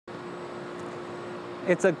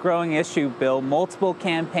It's a growing issue, Bill. Multiple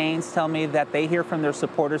campaigns tell me that they hear from their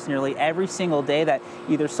supporters nearly every single day that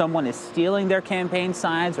either someone is stealing their campaign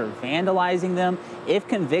signs or vandalizing them. If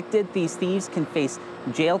convicted, these thieves can face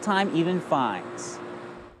jail time, even fines.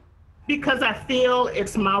 Because I feel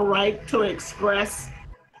it's my right to express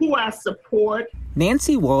who I support.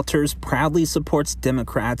 Nancy Walters proudly supports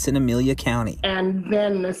Democrats in Amelia County. And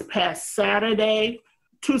then this past Saturday,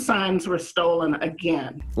 2 signs were stolen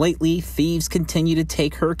again. Lately, thieves continue to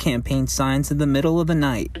take her campaign signs in the middle of the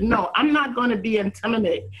night. No, I'm not going to be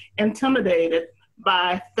intimidated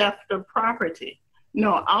by theft of property.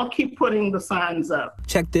 No, I'll keep putting the signs up.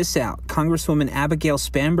 Check this out. Congresswoman Abigail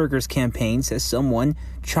Spanberger's campaign says someone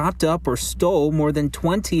chopped up or stole more than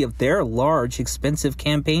 20 of their large, expensive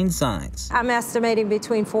campaign signs. I'm estimating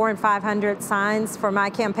between 400 and 500 signs for my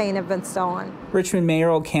campaign have been stolen. Richmond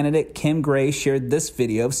mayoral candidate Kim Gray shared this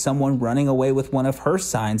video of someone running away with one of her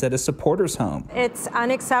signs at a supporter's home. It's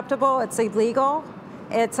unacceptable. It's illegal.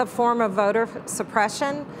 It's a form of voter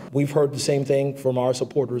suppression. We've heard the same thing from our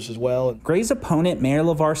supporters as well. Gray's opponent, Mayor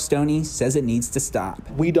LeVar Stoney, says it needs to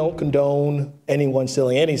stop. We don't condone anyone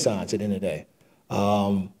stealing any signs at the end of the day.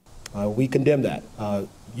 We condemn that.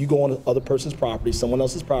 You go on other person's property, someone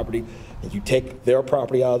else's property, and you take their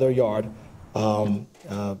property out of their yard,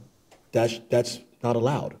 that's not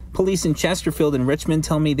allowed. Police in Chesterfield and Richmond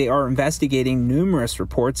tell me they are investigating numerous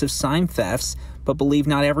reports of sign thefts, but believe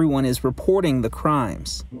not everyone is reporting the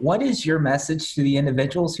crimes. What is your message to the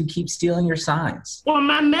individuals who keep stealing your signs? Well,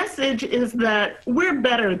 my message is that we're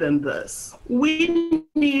better than this. We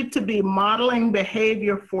need to be modeling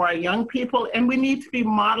behavior for our young people, and we need to be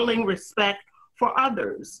modeling respect for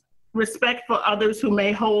others who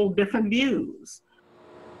may hold different views.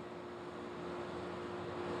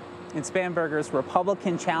 And Spanberger's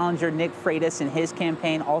Republican challenger Nick Freitas in his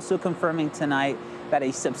campaign also confirming tonight that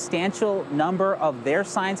a substantial number of their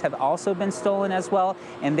signs have also been stolen as well,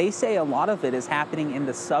 and they say a lot of it is happening in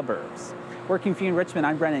the suburbs. Working for you in Richmond,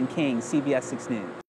 I'm Brennan King, CBS 6 News.